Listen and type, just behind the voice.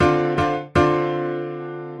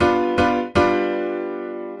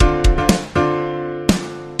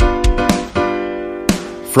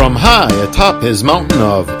From high atop his mountain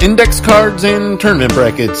of index cards and tournament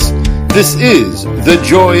brackets, this is The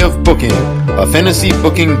Joy of Booking, a fantasy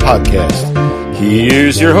booking podcast.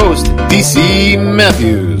 Here's your host, DC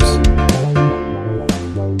Matthews.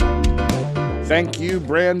 Thank you,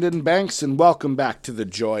 Brandon Banks, and welcome back to The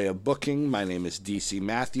Joy of Booking. My name is DC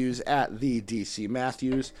Matthews at the DC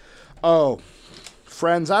Matthews. Oh,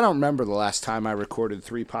 friends, I don't remember the last time I recorded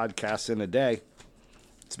 3 podcasts in a day.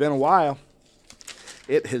 It's been a while.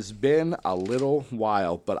 It has been a little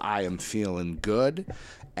while, but I am feeling good,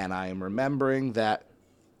 and I am remembering that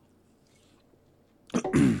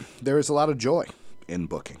there is a lot of joy in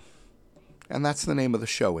booking. And that's the name of the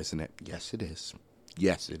show, isn't it? Yes, it is.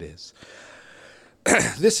 Yes, it is.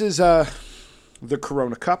 This is the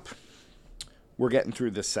Corona Cup. We're getting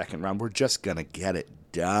through this second round. We're just going to get it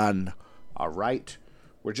done, all right?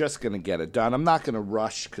 We're just going to get it done. I'm not going to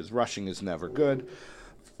rush because rushing is never good.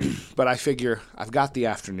 But I figure I've got the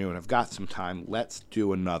afternoon. I've got some time. Let's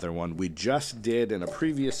do another one. We just did in a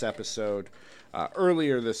previous episode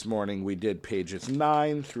earlier this morning, we did pages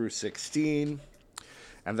 9 through 16.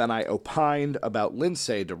 And then I opined about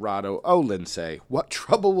Lince Dorado. Oh, Lince, what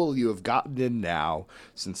trouble will you have gotten in now,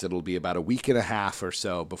 since it'll be about a week and a half or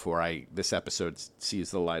so before this episode sees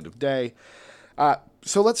the light of day.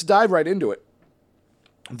 So let's dive right into it.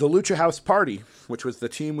 The Lucha House Party, which was the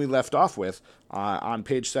team we left off with on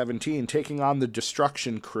page 17, taking on the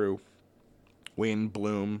Destruction Crew, Wayne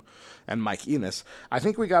Bloom and Mike Enos. I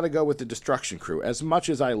think we got to go with the Destruction Crew. As much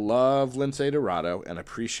as I love Lince Dorado and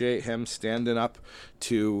appreciate him standing up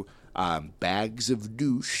to bags of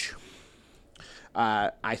douche,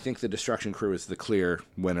 I think the Destruction Crew is the clear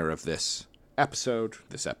winner of this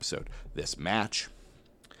match.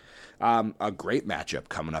 A great matchup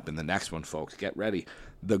coming up in the next one, folks. Get ready.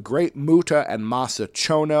 The Great Muta and Masa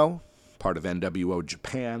Chono, part of NWO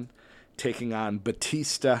Japan, taking on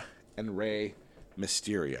Batista and Rey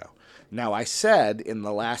Mysterio. Now, I said in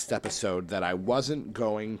the last episode that I wasn't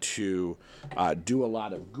going to do a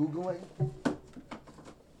lot of Googling,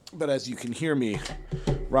 but as you can hear me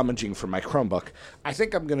rummaging for my Chromebook, I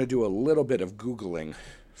think I'm going to do a little bit of Googling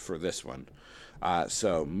for this one.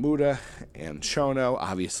 So Muta and Chono,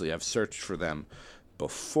 obviously I've searched for them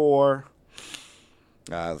before.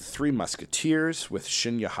 Three Musketeers with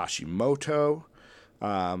Shinya Hashimoto.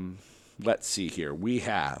 Let's see here. We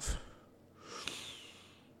have...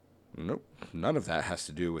 Nope, none of that has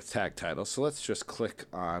to do with tag titles. So let's just click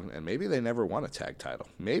on... And maybe they never won a tag title.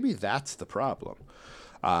 Maybe that's the problem.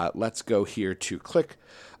 Let's go here to click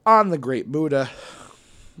on the Great Muta.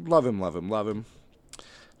 Love him, love him, love him.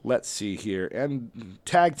 Let's see here. And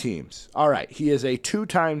tag teams. All right. He is a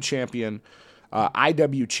 2-time champion.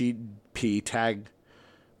 IWGP tag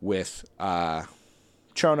with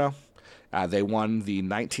Chono. They won the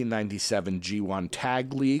 1997 G1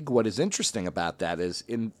 Tag League. What is interesting about that is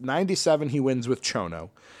in 97 he wins with Chono.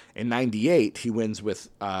 In 98 he wins with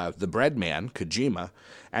the Breadman, Kojima.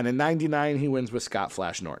 And in 99 he wins with Scott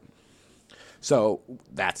Flash Norton. So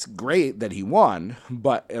that's great that he won,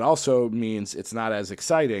 but it also means it's not as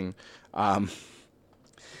exciting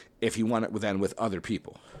if he won it with other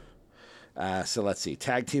people. So let's see.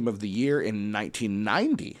 Tag Team of the Year in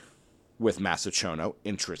 1990 with Masa Chono.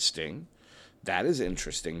 Interesting. That is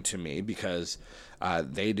interesting to me because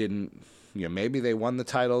they didn't, maybe they won the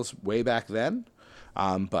titles way back then.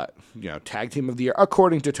 But, Tag Team of the Year,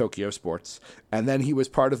 according to Tokyo Sports. And then he was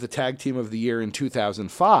part of the Tag Team of the Year in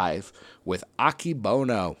 2005 with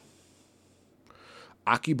Akebono.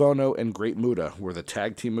 Akebono and Great Muta were the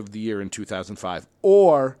Tag Team of the Year in 2005.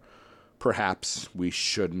 Or perhaps we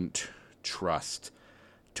shouldn't trust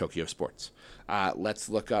Tokyo Sports. Let's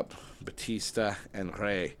look up Batista and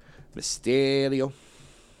Rey Mysterio.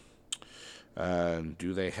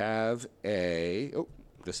 Do they have a... Oh,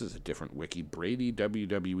 this is a different wiki.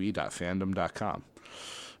 BradyWWE.fandom.com.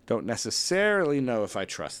 Don't necessarily know if I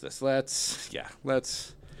trust this. I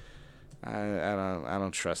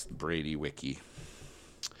don't trust Brady wiki.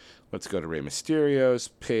 Let's go to Rey Mysterio's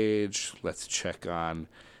page. Let's check on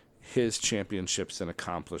his championships and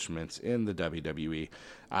accomplishments in the WWE.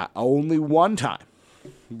 Only one time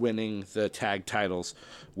winning the tag titles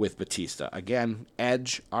with Batista. Again,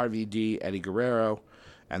 Edge, RVD, Eddie Guerrero,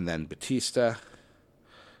 and then Batista.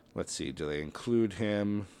 Let's see, do they include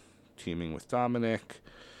him teaming with Dominic,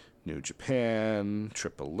 New Japan,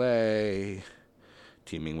 AAA,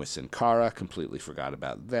 teaming with Sin Cara? Completely forgot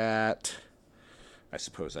about that. I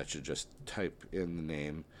suppose I should just type in the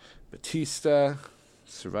name Batista,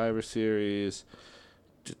 Survivor Series.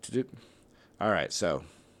 All right, so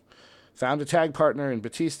Found a tag partner in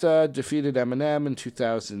Batista, defeated Eminem in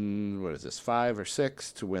 2005 or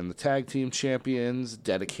 6 to win the tag team champions,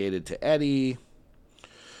 dedicated to Eddie.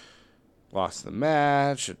 Lost the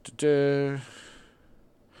match.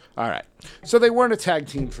 All right. So they weren't a tag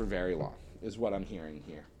team for very long, is what I'm hearing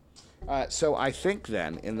here. So I think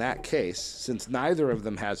then, in that case, since neither of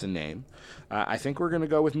them has a name, I think we're going to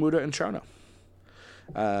go with Muta and Chono.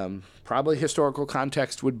 Probably historical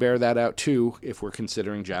context would bear that out too, if we're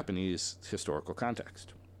considering Japanese historical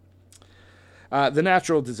context. The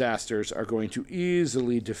Natural Disasters are going to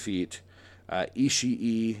easily defeat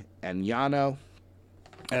Ishii and Yano.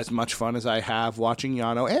 As much fun as I have watching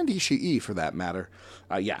Yano and Ishii, for that matter.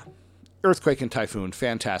 Earthquake and Typhoon,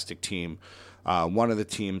 fantastic team. One of the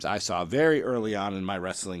teams I saw very early on in my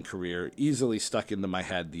wrestling career, easily stuck into my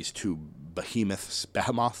head, these two behemoths.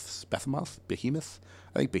 Behemoth?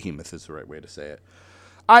 I think behemoth is the right way to say it.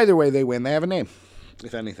 Either way, they win. They have a name,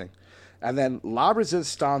 if anything. And then La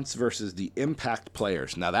Resistance versus the Impact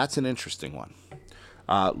Players. Now, that's an interesting one.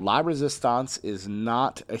 La Resistance is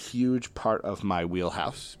not a huge part of my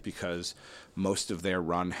wheelhouse because most of their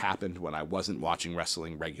run happened when I wasn't watching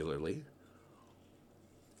wrestling regularly.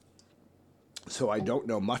 So I don't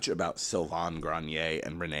know much about Sylvain Grenier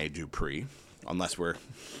and Rene Dupree, unless we're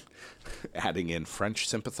adding in French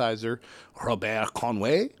sympathizer Robert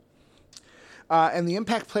Conway. And the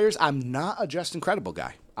Impact Players, I'm not a Justin Credible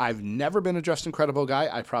guy. I've never been a Justin Credible guy.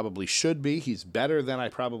 I probably should be. He's better than I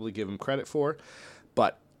probably give him credit for.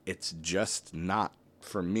 But it's just not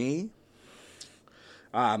for me.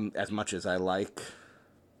 As much as I like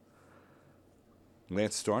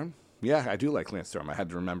Lance Storm. Yeah, I do like Lance Storm. I had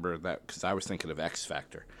to remember that because I was thinking of X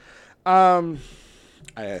Factor. I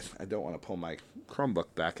don't want to pull my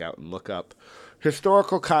Chromebook back out and look up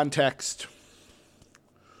historical context.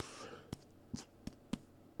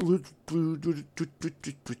 Do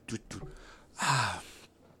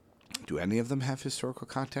any of them have historical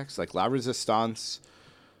context? Like La Resistance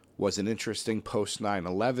was an interesting post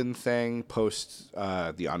 9/11 thing, post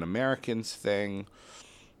the Un-Americans thing,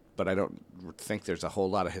 but I don't think there's a whole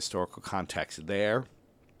lot of historical context there.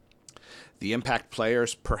 The Impact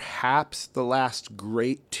Players, perhaps the last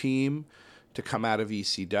great team to come out of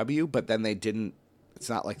ECW, but then they didn't. It's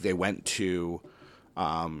not like they went to,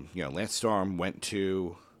 Lance Storm went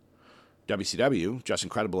to WCW. Justin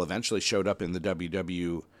Credible eventually showed up in the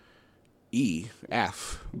WWEF,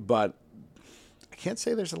 but I can't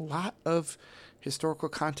say there's a lot of historical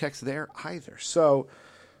context there either. So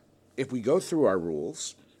if we go through our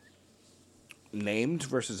rules, named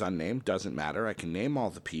versus unnamed doesn't matter. I can name all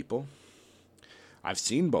the people. I've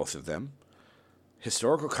seen both of them.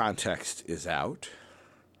 Historical context is out.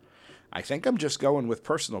 I think I'm just going with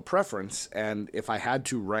personal preference, and if I had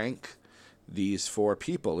to rank these four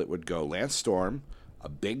people, it would go Lance Storm, a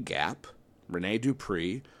big gap, Rene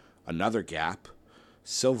Dupree, another gap,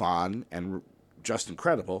 Sylvain, and Justin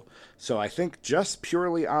Credible. So I think just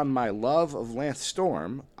purely on my love of Lance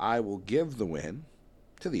Storm, I will give the win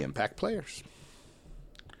to the Impact Players.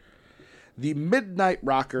 The Midnight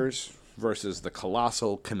Rockers versus the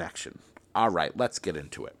Colossal Connection. All right, let's get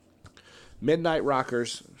into it. Midnight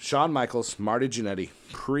Rockers, Shawn Michaels, Marty Jannetty,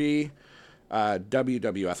 pre-WWF.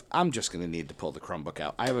 I'm just going to need to pull the Chromebook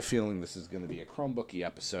out. I have a feeling this is going to be a Chromebooky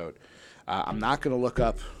episode. I'm not going to look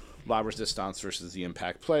up La Resistance versus the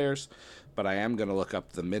Impact Players, but I am going to look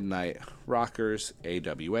up the Midnight Rockers,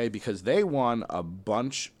 AWA, because they won a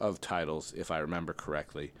bunch of titles, if I remember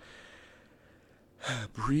correctly.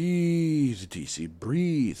 Breathe, DC,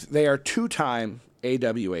 breathe. They are two-time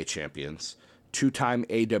AWA champions, two-time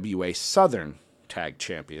AWA Southern Tag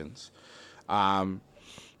Champions,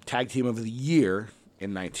 Tag Team of the Year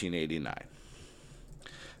in 1989.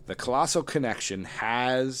 The Colossal Connection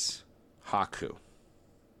has Haku,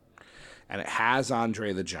 and it has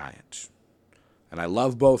Andre the Giant, and I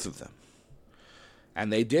love both of them.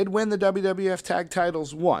 And they did win the WWF Tag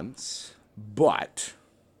Titles once, but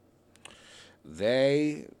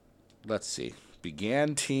they,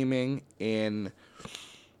 began teaming in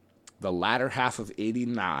the latter half of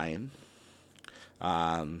 89,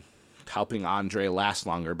 helping Andre last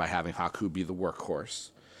longer by having Haku be the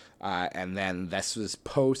workhorse. And then this was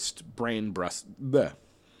post-Brain Bust.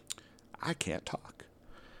 I can't talk.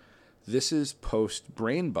 This is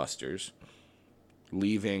post-Brain Busters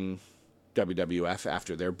leaving WWF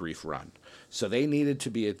after their brief run. So they needed to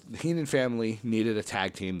be, the Heenan family needed a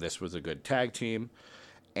tag team. This was a good tag team.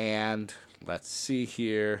 And let's see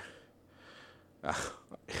here.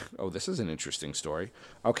 This is an interesting story.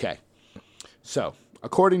 Okay. So,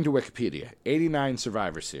 according to Wikipedia, 89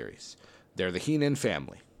 Survivor Series. They're the Heenan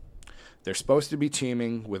family. They're supposed to be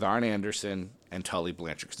teaming with Arn Anderson and Tully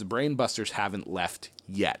Blanchard because the Brainbusters haven't left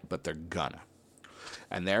yet, but they're gonna.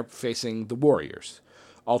 And they're facing the Warriors.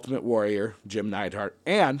 Ultimate Warrior, Jim Neidhart,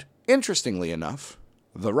 and, interestingly enough,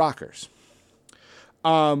 the Rockers.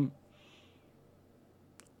 Tully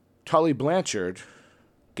Blanchard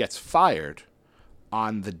gets fired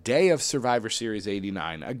on the day of Survivor Series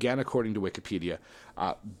 89, again, according to Wikipedia,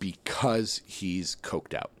 because he's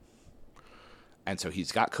coked out. And so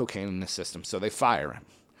he's got cocaine in the system, so they fire him.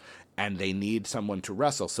 And they need someone to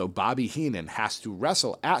wrestle. So Bobby Heenan has to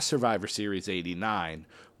wrestle at Survivor Series 89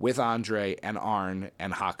 with Andre and Arn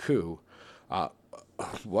and Haku.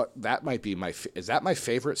 What that might be is that my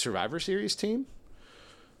favorite Survivor Series team?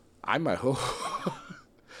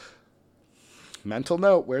 Mental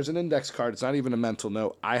note. Where's an index card? It's not even a mental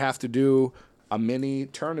note. I have to do a mini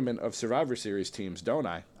tournament of Survivor Series teams, don't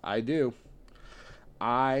I? I do.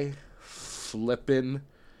 I flippin'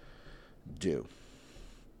 do.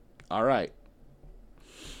 All right.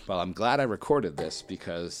 Well, I'm glad I recorded this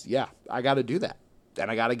because, yeah, I got to do that. And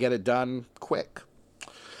I got to get it done quick.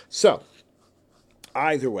 So,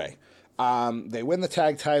 either way, they win the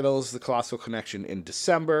tag titles, the Colossal Connection, in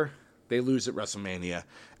December. They lose at WrestleMania,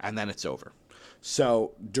 and then it's over.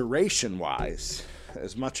 So, duration-wise,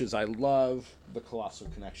 as much as I love the Colossal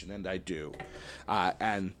Connection, and I do,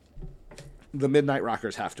 and the Midnight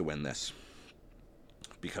Rockers have to win this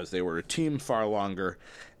because they were a team far longer,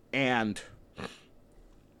 and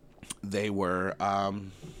they were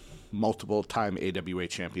multiple-time AWA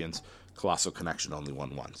champions. Colossal Connection only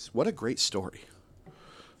won once. What a great story.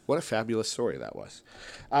 What a fabulous story that was.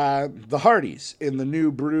 The Hardys in the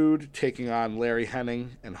New Brood taking on Larry Hennig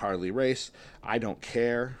and Harley Race. I don't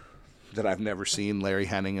care that I've never seen Larry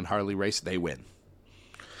Hennig and Harley Race. They win.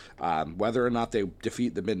 Whether or not they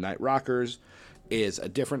defeat the Midnight Rockers is a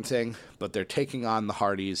different thing, but they're taking on the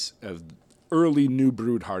Hardys, early New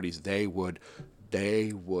Brood Hardys. They would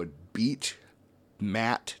beat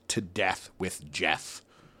Matt to death with Jeff.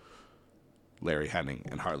 Larry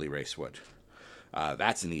Hennig and Harley Race would.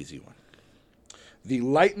 That's an easy one. The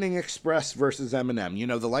Lightning Express versus M&M. You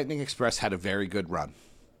know, the Lightning Express had a very good run.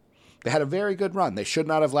 They had a very good run. They should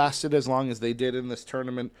not have lasted as long as they did in this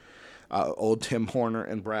tournament. Old Tim Horner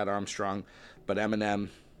and Brad Armstrong. But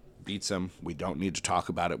M&M beats them. We don't need to talk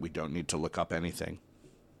about it. We don't need to look up anything.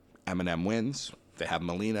 M&M wins. They have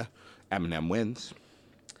Melina. M&M wins.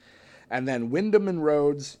 And then Wyndham and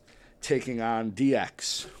Rhodes taking on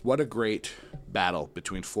DX. What a great battle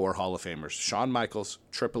between four Hall of Famers. Shawn Michaels,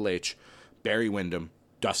 Triple H, Barry Windham,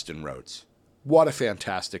 Dustin Rhodes. What a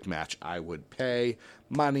fantastic match. I would pay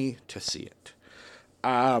money to see it.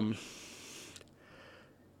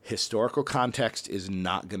 Historical context is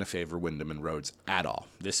not going to favor Wyndham and Rhodes at all.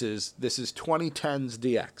 This is 2010's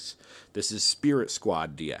DX. This is Spirit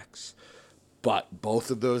Squad DX. But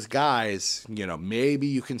both of those guys, you know, maybe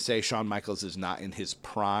you can say Shawn Michaels is not in his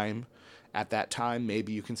prime at that time.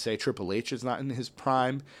 Maybe you can say Triple H is not in his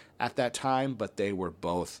prime at that time, but they were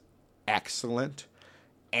both excellent.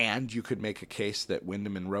 And you could make a case that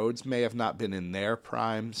Wyndham and Rhodes may have not been in their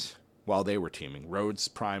primes while they were teaming. Rhodes'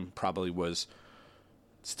 prime probably was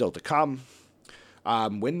still to come.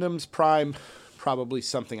 Wyndham's prime, probably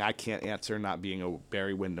something I can't answer, not being a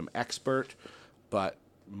Barry Windham expert, but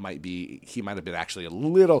he might have been actually a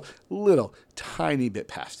little tiny bit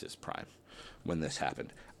past his prime when this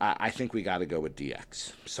happened. I think we got to go with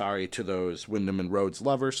DX. Sorry to those Wyndham and Rhodes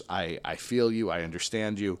lovers. I feel you. I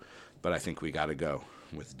understand you. But I think we got to go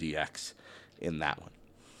with DX in that one.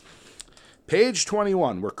 Page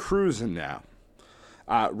 21. We're cruising now.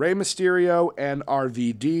 Rey Mysterio and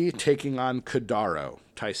RVD taking on Cesaro,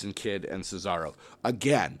 Tyson Kidd and Cesaro.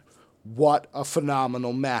 Again, what a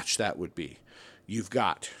phenomenal match that would be. You've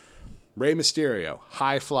got Rey Mysterio,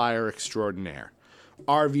 high flyer extraordinaire.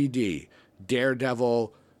 RVD,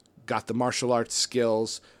 daredevil, got the martial arts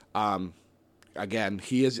skills. Again,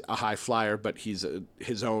 he is a high flyer, but he's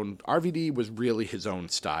his own. RVD was really his own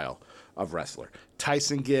style of wrestler.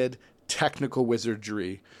 Tyson Kidd, technical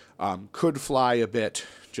wizardry, could fly a bit,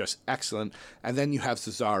 just excellent. And then you have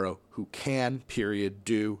Cesaro, who can,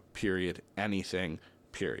 do, anything,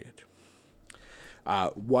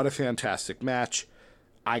 what a fantastic match.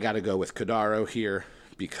 I got to go with Cesaro here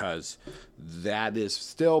because that is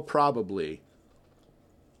still probably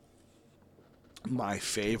my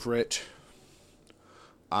favorite.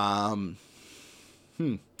 Is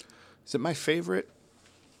it my favorite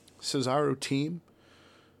Cesaro team?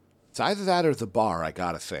 It's either that or the Bar, I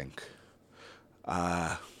got to think.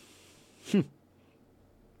 Yeah,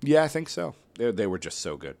 I think so. They were just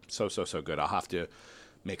so good. So good. I'll have to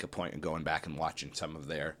make a point of going back and watching some of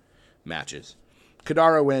their matches.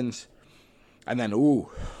 Cesaro wins. And then,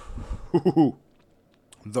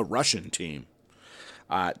 the Russian team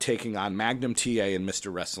taking on Magnum TA and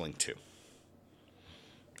Mr. Wrestling 2.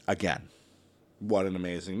 Again, what an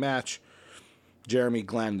amazing match. Jeremy,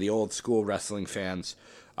 Glenn, the old school wrestling fans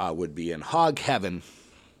would be in hog heaven,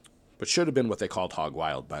 but should have been what they called hog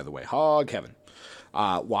wild, by the way. Hog heaven.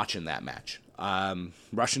 Watching that match.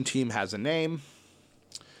 Russian team has a name.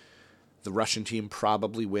 The Russian team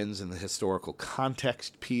probably wins in the historical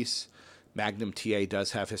context piece. Magnum TA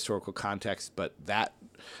does have historical context, but that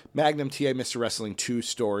Magnum TA Mr. Wrestling 2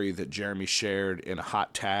 story that Jeremy shared in a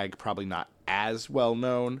hot tag, probably not as well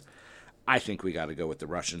known. I think we got to go with the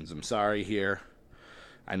Russians. I'm sorry here.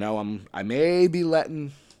 I know I may be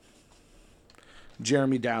letting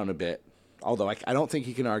Jeremy down a bit, although I don't think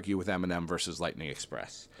he can argue with M&M versus Lightning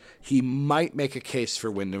Express. He might make a case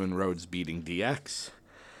for Wyndham and Rhodes beating DX,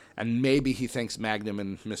 and maybe he thinks Magnum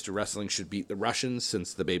and Mr. Wrestling should beat the Russians,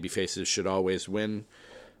 since the babyfaces should always win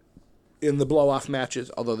in the blow-off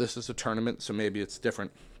matches, although this is a tournament, so maybe it's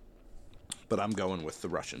different. But I'm going with the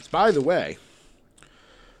Russians. By the way,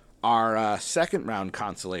 our second round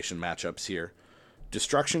consolation matchups here: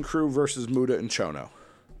 Destruction Crew versus Muta and Chono,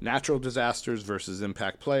 Natural Disasters versus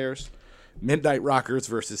Impact Players, Midnight Rockers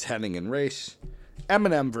versus Henning and Race,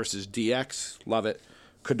 M&M versus DX, love it,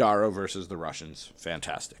 Kodaro versus the Russians,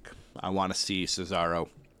 fantastic. I want to see Cesaro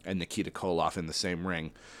and Nikita Koloff in the same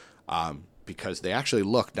ring, because they actually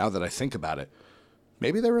look, now that I think about it,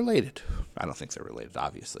 maybe they're related. I don't think they're related,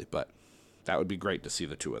 obviously, but that would be great to see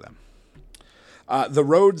the two of them. The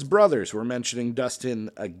Rhodes brothers, we're mentioning Dustin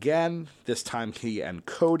again, this time he and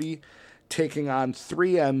Cody, taking on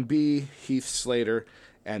 3MB, Heath Slater,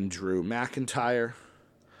 and Drew McIntyre.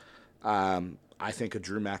 I think a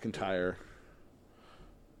Drew McIntyre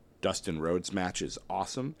Dustin Rhodes match is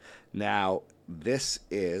awesome. Now, this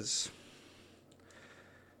is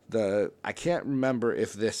I can't remember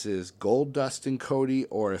if this is Gold Dust and Cody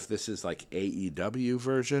or if this is like AEW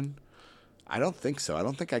version. I don't think so. I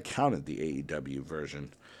don't think I counted the AEW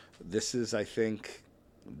version. This is, I think,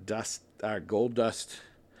 Gold Dust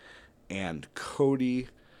and Cody,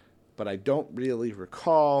 but I don't really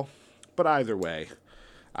recall. But either way,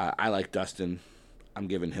 I like Dustin. I'm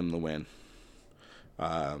giving him the win.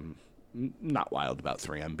 Not wild about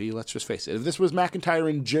 3MB, let's just face it. If this was McIntyre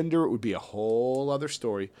and Jinder, it would be a whole other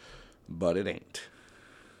story, but it ain't.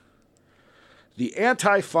 The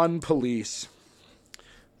Anti-Fun Police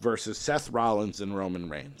versus Seth Rollins and Roman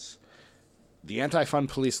Reigns. The Anti-Fun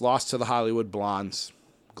Police lost to the Hollywood Blondes.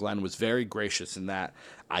 Glenn was very gracious in that.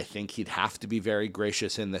 I think he'd have to be very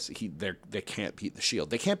gracious in this. They can't beat the Shield.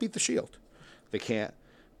 They can't beat the Shield. They can't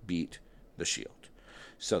beat the Shield.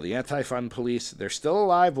 So the Anti-Fun Police, they're still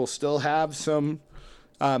alive. We'll still have some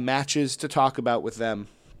matches to talk about with them,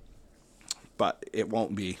 but it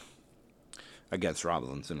won't be against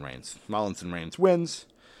Rollins and Reigns. Rollins and Reigns wins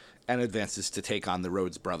and advances to take on the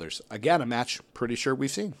Rhodes brothers. Again, a match pretty sure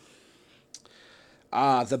we've seen.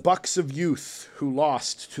 The Bucks of Youth, who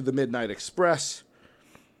lost to the Midnight Express,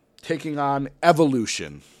 taking on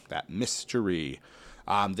Evolution, that mystery.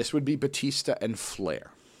 This would be Batista and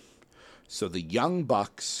Flair. So the Young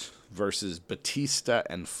Bucks versus Batista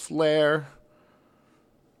and Flair.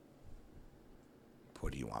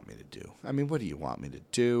 What do you want me to do? I mean, what do you want me to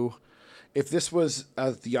do? If this was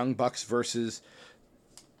the Young Bucks versus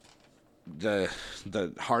the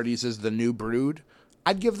Hardys as the New Brood,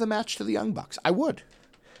 I'd give the match to the Young Bucks. I would.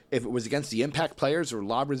 If it was against the Impact Players or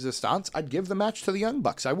La Resistance, I'd give the match to the Young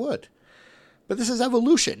Bucks. I would. But this is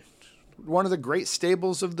Evolution, one of the great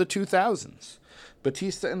stables of the 2000s.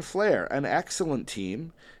 Batista and Flair, an excellent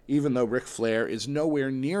team, even though Ric Flair is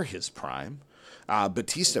nowhere near his prime.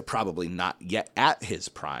 Batista probably not yet at his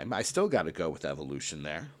prime. I still got to go with Evolution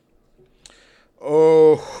there.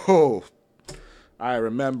 Oh, I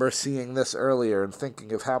remember seeing this earlier and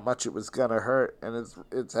thinking of how much it was going to hurt, and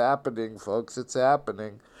it's happening, folks. It's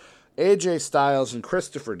happening. AJ Styles and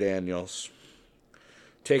Christopher Daniels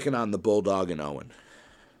taking on the Bulldog and Owen.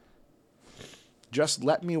 Just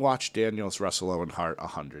let me watch Daniels wrestle Owen Hart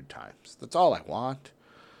 100 times. That's all I want.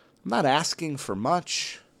 I'm not asking for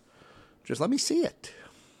much. Just let me see it.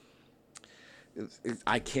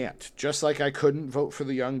 I can't. Just like I couldn't vote for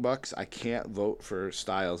the Young Bucks, I can't vote for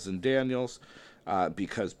Styles and Daniels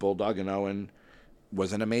because Bulldog and Owen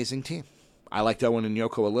was an amazing team. I liked Owen and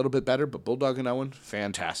Yoko a little bit better, but Bulldog and Owen,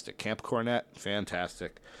 fantastic. Camp Cornette,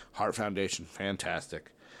 fantastic. Heart Foundation,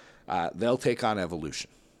 fantastic. They'll take on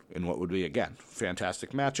Evolution in what would be, again,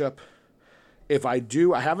 fantastic matchup. If I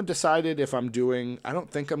do, I haven't decided if I'm doing, I don't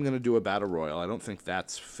think I'm going to do a Battle Royal. I don't think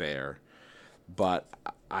that's fair. But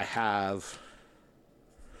I have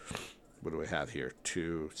what do we have here?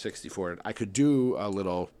 264. I could do a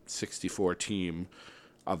little 64 team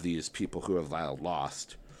of these people who have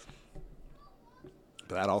lost.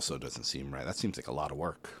 But that also doesn't seem right. That seems like a lot of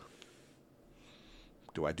work.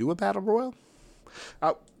 Do I do a battle royal?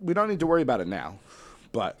 We don't need to worry about it now,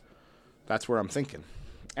 but that's where I'm thinking.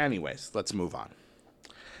 Anyways, let's move on.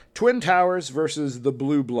 Twin Towers versus the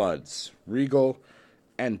Blue Bloods, Regal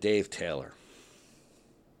and Dave Taylor.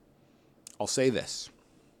 I'll say this.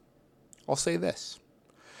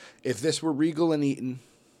 If this were Regal and Eaton,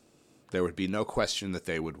 there would be no question that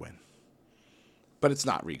they would win. But it's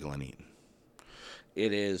not Regal and Eaton.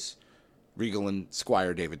 It is Regal and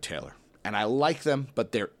Squire David Taylor. And I like them,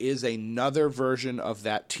 but there is another version of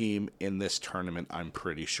that team in this tournament, I'm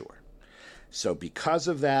pretty sure. So because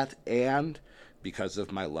of that, and because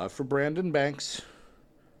of my love for Brandon Banks,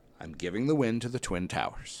 I'm giving the win to the Twin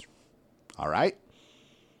Towers. All right?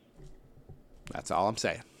 That's all I'm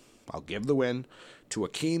saying. I'll give the win to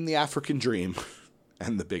Akeem the African Dream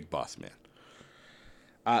and the Big Boss Man.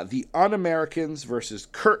 The Un-Americans versus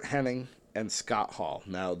Curt Hennig and Scott Hall.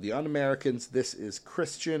 Now, the Un-Americans, this is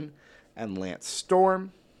Christian and Lance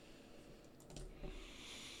Storm.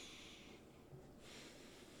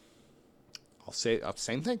 I'll say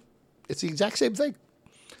same thing. It's the exact same thing.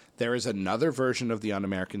 There is another version of the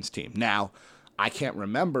Un-Americans team. Now, I can't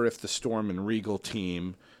remember if the Storm and Regal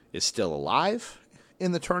team is still alive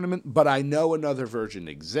in the tournament, but I know another version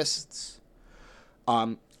exists.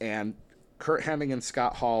 And Curt Hennig and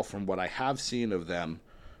Scott Hall, from what I have seen of them,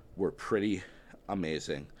 were pretty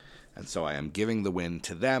amazing. And so I am giving the win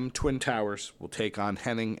to them. Twin Towers will take on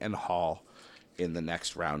Hennig and Hall in the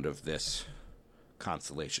next round of this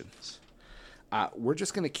Constellations. We're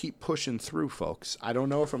just going to keep pushing through, folks. I don't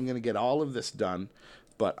know if I'm going to get all of this done,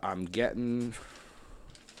 but I've done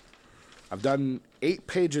 8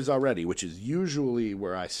 pages already, which is usually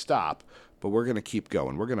where I stop, but we're going to keep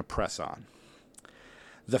going. We're going to press on.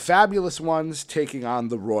 The Fabulous Ones taking on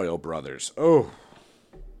the Royal Brothers. Oh,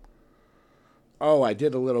 I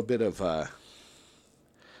did a little bit of, I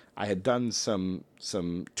had done some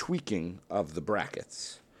tweaking of the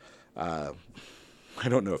brackets. I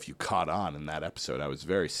don't know if you caught on in that episode. I was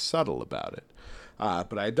very subtle about it.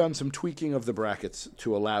 But I had done some tweaking of the brackets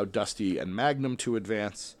to allow Dusty and Magnum to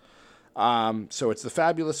advance. So it's the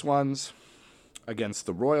Fabulous Ones against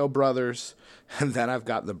the Royal Brothers, and then I've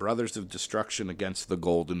got the Brothers of Destruction against the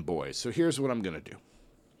Golden Boys. So here's what I'm going to do.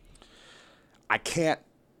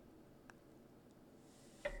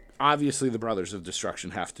 Obviously, the Brothers of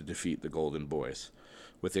Destruction have to defeat the Golden Boys.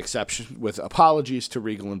 With apologies to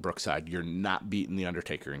Regal and Brookside, you're not beating The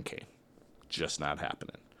Undertaker and Kane. Just not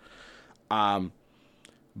happening.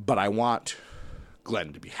 But I want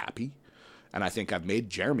Glenn to be happy, and I think I've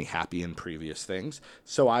made Jeremy happy in previous things,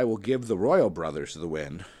 so I will give the Royal Brothers the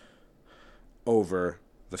win over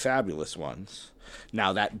the Fabulous Ones.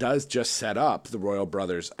 Now, that does just set up the Royal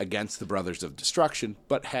Brothers against the Brothers of Destruction,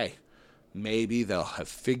 but hey, maybe they'll have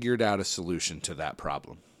figured out a solution to that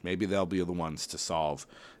problem. Maybe they'll be the ones to solve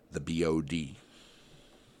the BOD.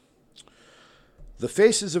 The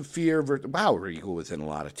Faces of Fear wow, Regal was in a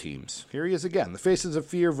lot of teams. Here he is again. The Faces of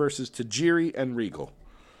Fear versus Tajiri and Regal.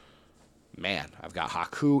 Man, I've got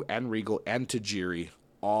Haku and Regal and Tajiri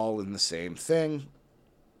all in the same thing.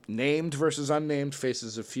 Named versus unnamed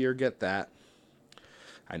Faces of Fear, get that.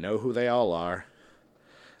 I know who they all are.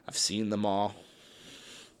 I've seen them all.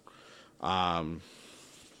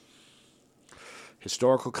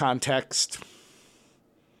 Historical context,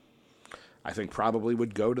 I think probably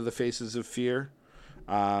would go to the Faces of Fear.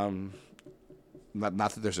 Not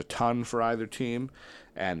that there's a ton for either team,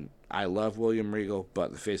 and I love William Regal,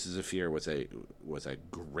 but the Faces of Fear was a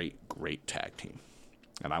great tag team,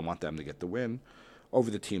 and I want them to get the win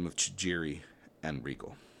over the team of Tajiri and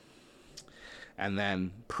Regal. And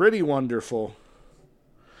then Pretty Wonderful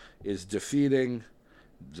is defeating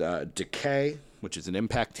the Decay, which is an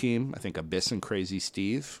Impact team. I think Abyss and Crazy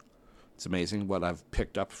Steve. It's amazing what I've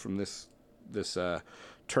picked up from this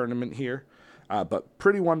tournament here. But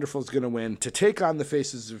Pretty Wonderful is going to win to take on the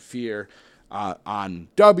Faces of Fear on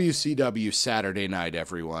WCW Saturday night,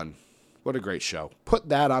 everyone. What a great show. Put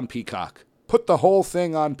that on Peacock. Put the whole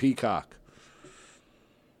thing on Peacock.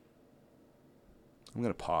 I'm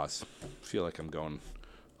going to pause. I feel like I'm going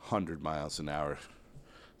 100 miles an hour.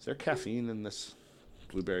 Is there caffeine in this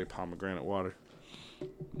blueberry pomegranate water?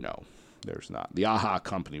 No, there's not. The AHA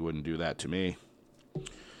company wouldn't do that to me.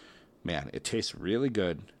 Man, it tastes really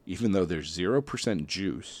good, even though there's 0%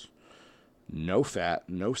 juice, no fat,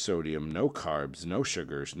 no sodium, no carbs, no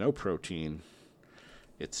sugars, no protein.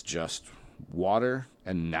 It's just water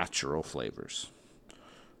and natural flavors,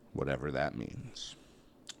 whatever that means.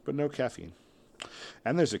 but no caffeine.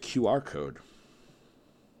 And there's a QR code.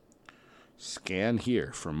 Scan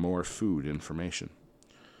here for more food information.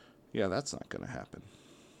 Yeah, that's not going to happen.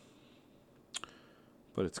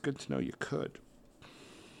 But it's good to know you could.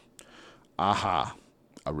 Aha.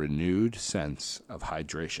 A renewed sense of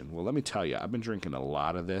hydration. Well, let me tell you, I've been drinking a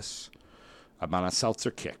lot of this. I'm on a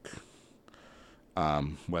seltzer kick.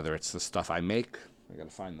 Whether it's the stuff I make, I got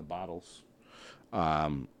to find the bottles,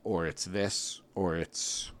 or it's this, or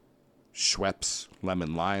it's Schweppes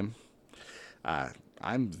Lemon Lime.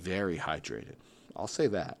 I'm very hydrated. I'll say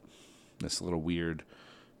that. This little weird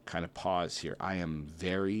kind of pause here. I am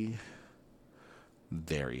very,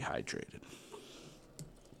 very hydrated.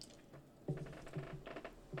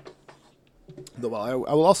 Though I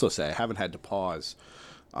will also say I haven't had to pause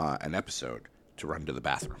an episode to run to the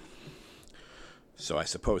bathroom. So I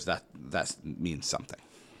suppose that means something.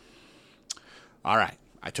 All right.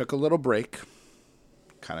 I took a little break.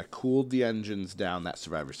 Kind of cooled the engines down. That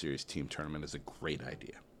Survivor Series team tournament is a great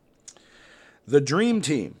idea. The Dream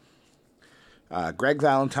Team. Greg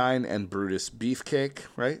Valentine and Brutus Beefcake,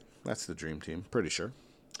 right? That's the Dream Team, pretty sure.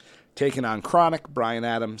 Taking on Chronic, Brian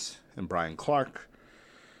Adams, and Brian Clark.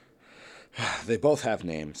 They both have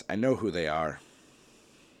names. I know who they are.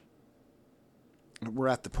 We're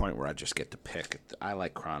at the point where I just get to pick. I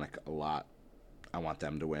like Chronic a lot. I want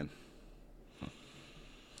them to win.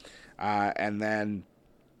 And then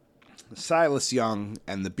Silas Young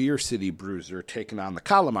and the Beer City Bruiser taking on the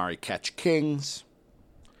Calamari Catch Kings.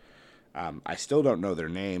 I still don't know their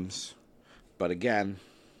names. But again,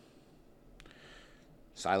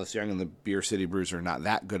 Silas Young and the Beer City Bruiser are not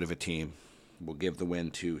that good of a team. We'll give the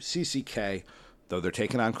win to CCK, though they're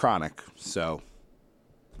taking on Chronic. So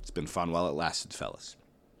it's been fun while it lasted, fellas.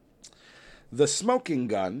 The Smoking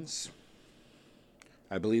Guns.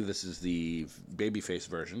 I believe this is the babyface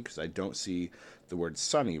version because I don't see the word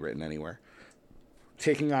Sunny written anywhere.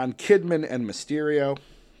 Taking on Kidman and Mysterio.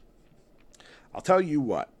 I'll tell you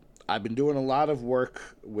what. I've been doing a lot of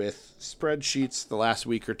work with spreadsheets the last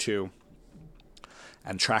week or two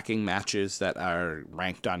and tracking matches that are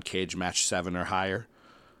ranked on Cage Match 7 or higher.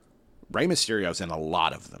 Rey Mysterio's in a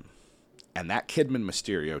lot of them. And that Kidman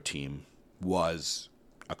Mysterio team was,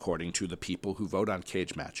 according to the people who vote on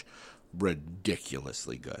Cage Match,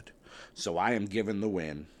 ridiculously good. So I am giving the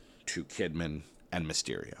win to Kidman and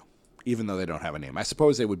Mysterio, even though they don't have a name. I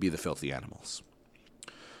suppose they would be the Filthy Animals.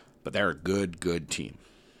 But they're a good team.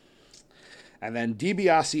 And then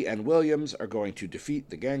DiBiase and Williams are going to defeat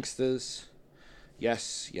the Gangstas.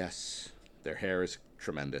 Yes, their hair is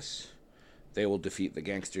tremendous. They will defeat the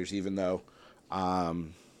Gangsters, even though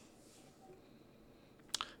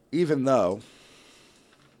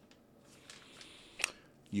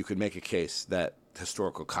you could make a case that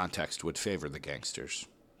historical context would favor the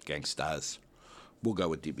Gangstas. We'll go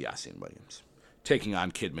with DiBiase and Williams. Taking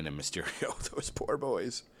on Kidman and Mysterio, those poor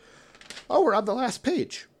boys. Oh, we're on the last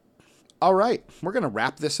page. All right, we're going to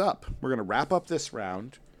wrap this up. We're going to wrap up this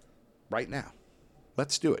round right now.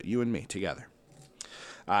 Let's do it, you and me, together.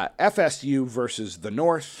 FSU versus the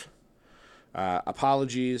North.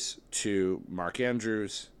 Apologies to Mark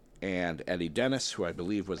Andrews and Eddie Dennis, who I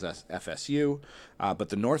believe was FSU. But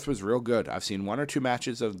the North was real good. I've seen one or two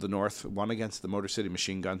matches of the North, one against the Motor City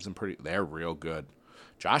Machine Guns, and they're real good.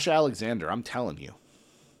 Josh Alexander, I'm telling you.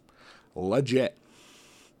 Legit.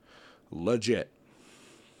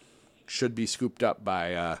 Should be scooped up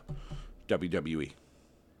by WWE.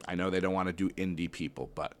 I know they don't want to do indie people,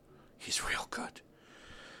 but he's real good.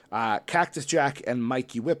 Cactus Jack and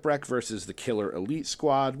Mikey Whipwreck versus the Killer Elite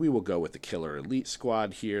Squad. We will go with the Killer Elite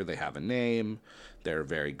Squad here. They have a name. They're a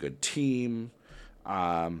very good team.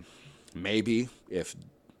 Maybe if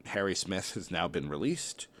Harry Smith has now been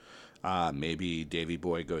released, maybe Davey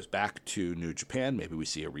Boy goes back to New Japan. Maybe we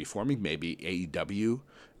see a reforming. Maybe AEW.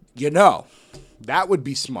 That would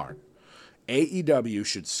be smart. AEW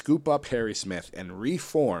should scoop up Harry Smith and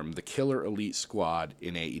reform the Killer Elite Squad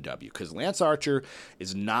in AEW, because Lance Archer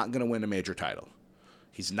is not going to win a major title.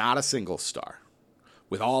 He's not a single star.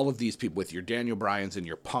 With all of these people, with your Daniel Bryans and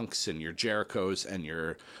your Punks and your Jerichos and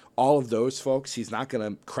your all of those folks, he's not going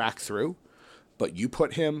to crack through. But you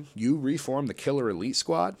reform the Killer Elite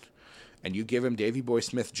Squad, and you give him Davey Boy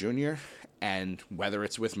Smith Jr., and whether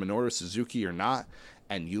it's with Minoru Suzuki or not,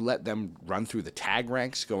 and you let them run through the tag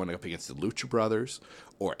ranks going up against the Lucha Brothers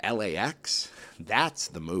or LAX, that's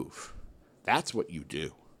the move. That's what you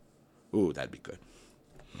do. Ooh, that'd be good.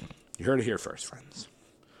 You heard it here first, friends.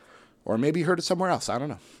 Or maybe you heard it somewhere else. I don't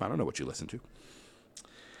know. I don't know what you listen to.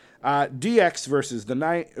 DX versus the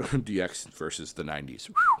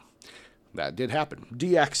 90s. That did happen.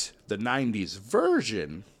 DX, the 90s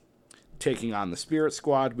version, taking on the Spirit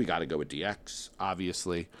Squad. We got to go with DX,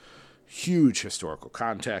 obviously. Huge historical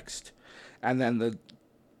context. And then the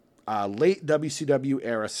late WCW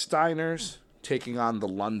era Steiners taking on the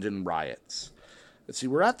London Riots. Let's see,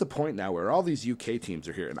 we're at the point now where all these UK teams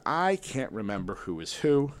are here, and I can't remember who is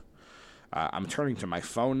who. I'm turning to my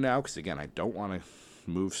phone now because, again, I don't want to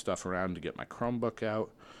move stuff around to get my Chromebook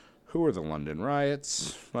out. Who are the London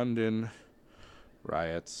Riots? London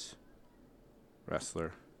Riots.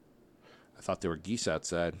 Wrestler. I thought there were geese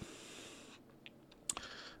outside.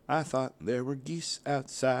 I thought there were geese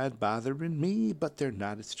outside bothering me, but they're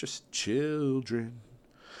not. It's just children.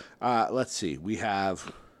 Let's see. We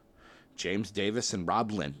have James Davis and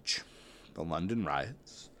Rob Lynch, the London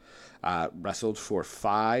Riots. Wrestled for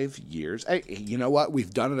 5 years. Hey, you know what?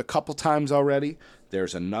 We've done it a couple times already.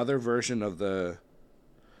 There's another version of the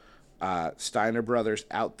Steiner brothers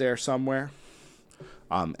out there somewhere.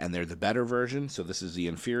 And they're the better version, so this is the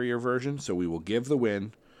inferior version. So we will give the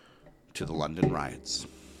win to the London Riots.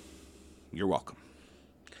 You're welcome.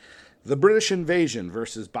 The British Invasion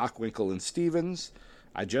versus Bockwinkel and Stevens.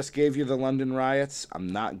 I just gave you the London Riots.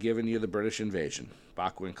 I'm not giving you the British Invasion.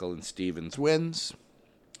 Bockwinkel and Stevens wins.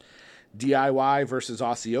 DIY versus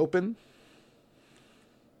Aussie Open.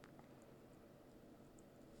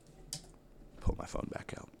 Pull my phone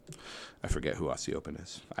back out. I forget who Aussie Open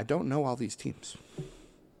is. I don't know all these teams.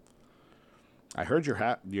 I heard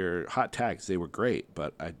your hot tags. They were great,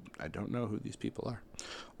 but I don't know who these people are.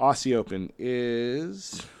 Aussie Open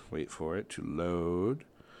is, wait for it to load,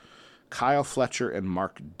 Kyle Fletcher and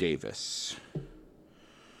Mark Davis,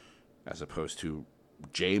 as opposed to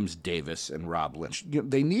James Davis and Rob Lynch. You know,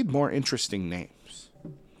 they need more interesting names.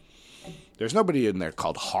 There's nobody in there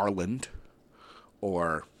called Harland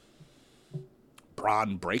or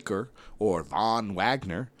Braun Breaker or Von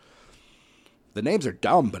Wagner. The names are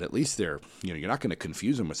dumb, but at least they're, you're not going to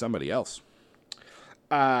confuse them with somebody else.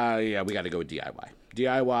 Yeah, we got to go with DIY.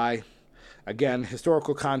 DIY, again,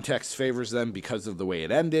 historical context favors them because of the way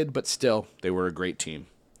it ended, but still, they were a great team.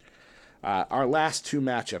 Our last two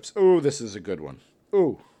matchups. Oh, this is a good one.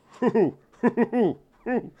 Oh,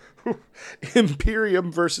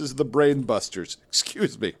 Imperium versus the Brainbusters.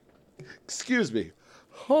 Excuse me.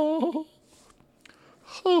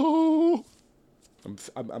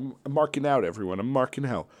 I'm marking out, everyone. I'm marking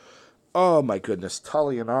out. Oh, my goodness.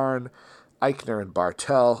 Tully and Arn, Eichner and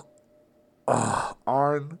Bartel. Oh,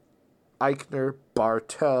 Arn, Eichner,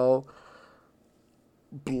 Bartel,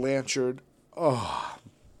 Blanchard. Oh,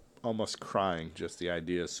 almost crying. Just the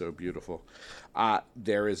idea is so beautiful.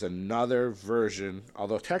 There is another version,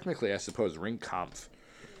 although technically I suppose Ringkampf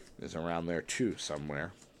is around there too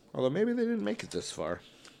somewhere. Although maybe they didn't make it this far.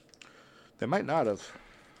 They might not have.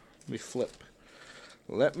 Let me flip.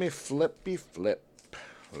 Let me flippy flip.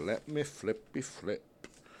 Let me flippy flip.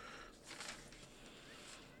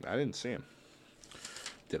 I didn't see him.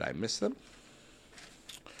 Did I miss them?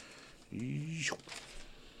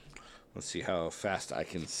 Let's see how fast I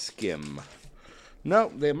can skim.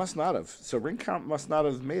 No, they must not have. So Ringkampf must not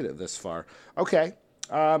have made it this far. Okay,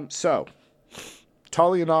 so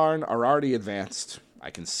Tully and Arn are already advanced.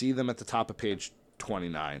 I can see them at the top of page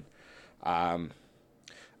 29.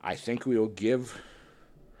 I think we will give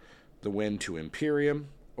the win to Imperium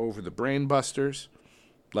over the Brainbusters.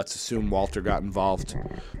 Let's assume Walter got involved.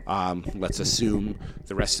 Let's assume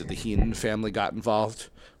the rest of the Heenan family got involved.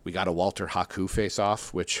 We got a Walter Haku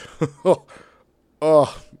face-off, which,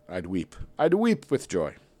 I'd weep. I'd weep with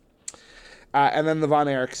joy. And then the Von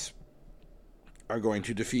Erichs are going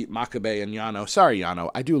to defeat Makabe and Yano. Sorry, Yano,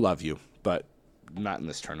 I do love you, but not in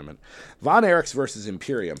this tournament. Von Erichs versus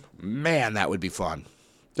Imperium. Man, that would be fun.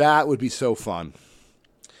 That would be so fun.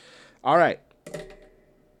 All right.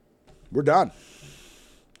 We're done.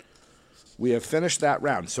 We have finished that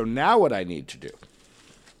round. So now what I need to do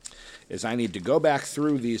is I need to go back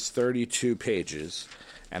through these 32 pages,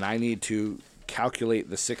 and I need to calculate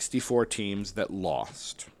the 64 teams that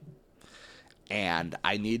lost. And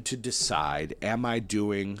I need to decide, am I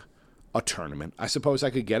doing a tournament? I suppose I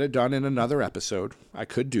could get it done in another episode. I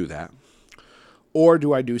could do that. Or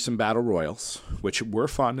do I do some battle royals, which were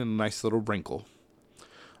fun and a nice little wrinkle.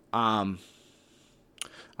 I'm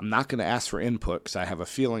not going to ask for input because I have a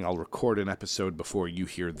feeling I'll record an episode before you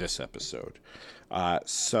hear this episode.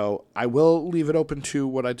 So I will leave it open to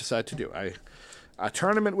what I decide to do. A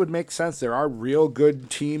tournament would make sense. There are real good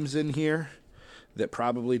teams in here that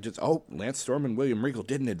probably just... Oh, Lance Storm and William Regal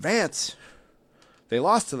didn't advance. They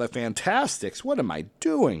lost to the Fantastics. What am I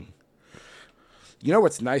doing? You know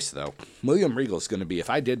what's nice, though? William Regal is going to be... If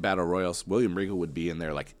I did Battle Royals, William Regal would be in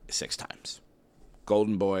there like 6 times.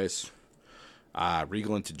 Golden Boys...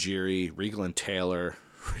 Regal and Tajiri, Regal and Taylor,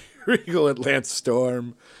 Regal and Lance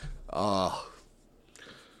Storm. I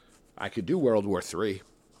could do World War III.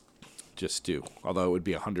 Just do. Although it would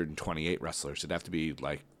be 128 wrestlers. It'd have to be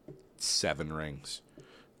like 7 rings.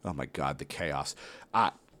 Oh my God, the chaos.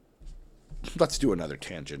 Let's do another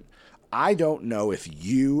tangent. I don't know if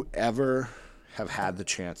you ever have had the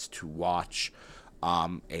chance to watch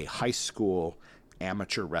a high school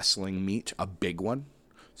amateur wrestling meet, a big one.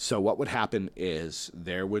 So what would happen is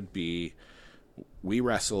we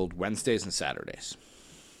wrestled Wednesdays and Saturdays.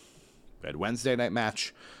 We had Wednesday night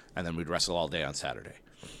match, and then we'd wrestle all day on Saturday.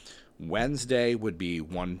 Wednesday would be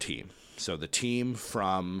one team. So the team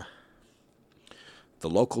from the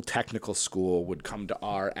local technical school would come to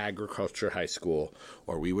our agriculture high school,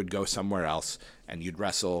 or we would go somewhere else, and you'd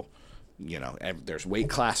wrestle. There's weight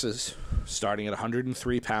classes starting at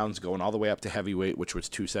 103 pounds, going all the way up to heavyweight, which was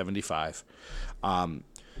 275. And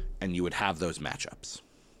you would have those matchups.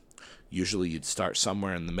 Usually you'd start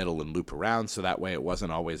somewhere in the middle and loop around, so that way it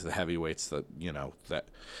wasn't always the heavyweights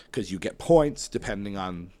because you get points depending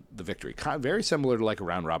on the victory. Very similar to like a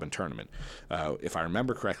round robin tournament. If I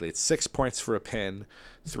remember correctly, it's 6 points for a pin,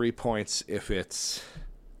 3 points if it's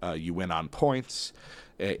you win on points.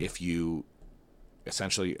 If you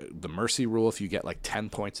essentially the mercy rule, if you get like 10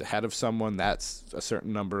 points ahead of someone, that's a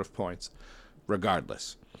certain number of points,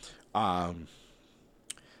 regardless. But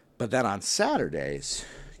then on Saturdays,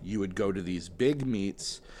 you would go to these big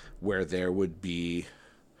meets where there would be,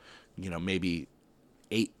 maybe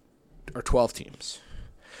 8 or 12 teams.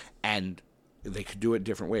 And they could do it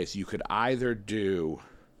different ways. You could either do,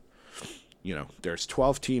 there's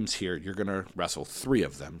 12 teams here. You're going to wrestle 3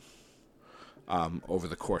 of them over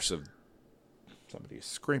the course of, somebody is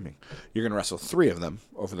screaming. You're going to wrestle 3 of them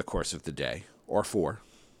over the course of the day, or 4.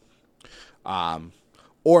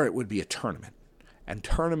 Or it would be a tournament. And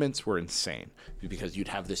tournaments were insane because you'd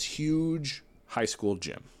have this huge high school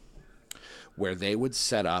gym where they would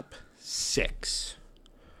set up 6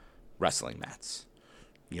 wrestling mats,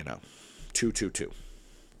 2, 2, 2.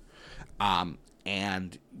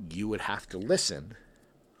 And you would have to listen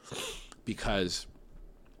because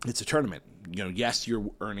it's a tournament. Yes, you're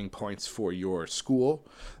earning points for your school,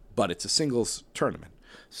 but it's a singles tournament.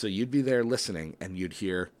 So you'd be there listening and you'd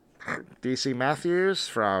hear DC Matthews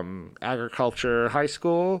from Agriculture High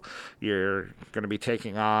School. You're going to be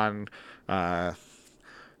taking on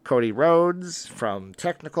Cody Rhodes from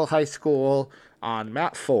Technical High School on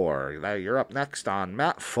mat 4. You're up next on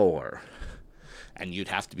mat 4. And you'd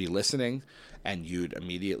have to be listening, and you'd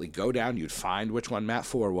immediately go down. You'd find which one mat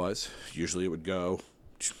 4 was. Usually it would go,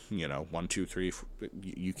 1, 2, 3. 4.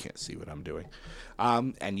 You can't see what I'm doing.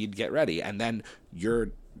 And you'd get ready. And then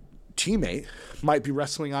your teammate might be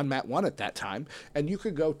wrestling on mat 1 at that time, and you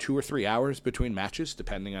could go 2 or 3 hours between matches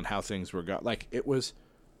depending on how things were going. Like, it was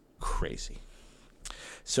crazy.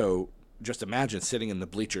 So just imagine sitting in the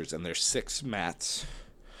bleachers and there's 6 mats,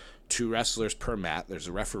 2 wrestlers per mat, there's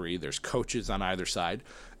a referee, there's coaches on either side,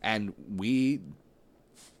 and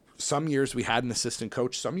some years we had an assistant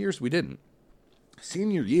coach, some years we didn't.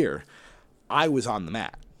 Senior year, I was on the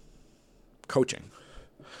mat coaching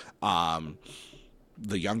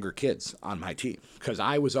the younger kids on my team because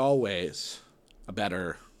I was always a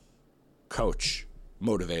better coach,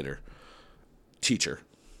 motivator, teacher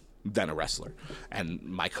than a wrestler. And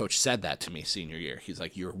my coach said that to me senior year. He's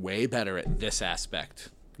like, you're way better at this aspect,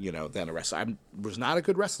 than a wrestler. I was not a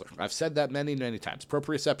good wrestler. I've said that many, many times.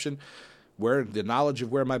 Proprioception, where the knowledge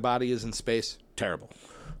of where my body is in space, terrible.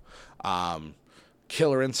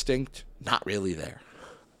 Killer instinct, not really there.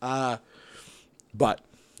 But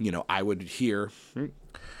I would hear,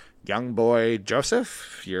 young boy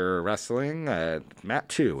Joseph, you're wrestling at mat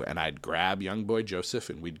 2. And I'd grab young boy Joseph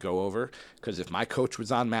and we'd go over. Because if my coach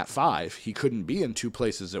was on mat 5, he couldn't be in 2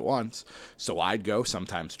 places at once. So I'd go.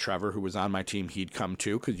 Sometimes Trevor, who was on my team, he'd come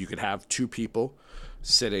too. Because you could have 2 people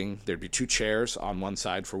sitting. There'd be 2 chairs on one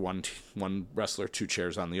side for one wrestler, 2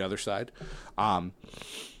 chairs on the other side. And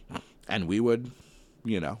we would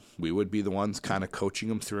be the ones kind of coaching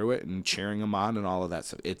them through it and cheering them on and all of that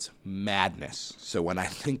stuff. It's madness. So when I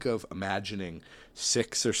think of imagining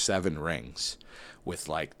 6 or 7 rings with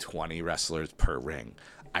like 20 wrestlers per ring,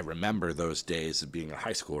 I remember those days of being a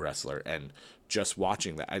high school wrestler and just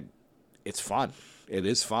watching that. It's fun. It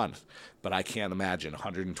is fun. But I can't imagine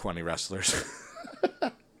 120 wrestlers.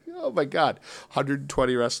 Oh, my God.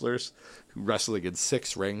 120 wrestlers wrestling in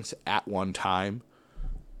 6 rings at one time.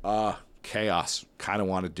 Chaos. Kind of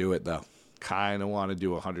want to do it, though. Kind of want to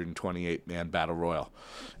do a 128-man battle royal.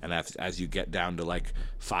 And as you get down to like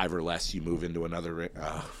 5 or less, you move into another ring.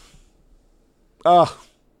 Oh,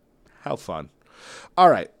 how fun. All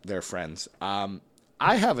right, there, friends. I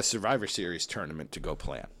have a Survivor Series tournament to go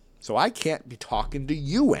plan. So I can't be talking to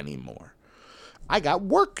you anymore. I got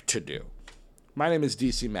work to do. My name is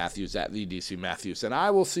DC Matthews at the DC Matthews, and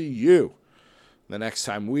I will see you the next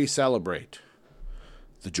time we celebrate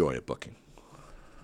the joy of booking.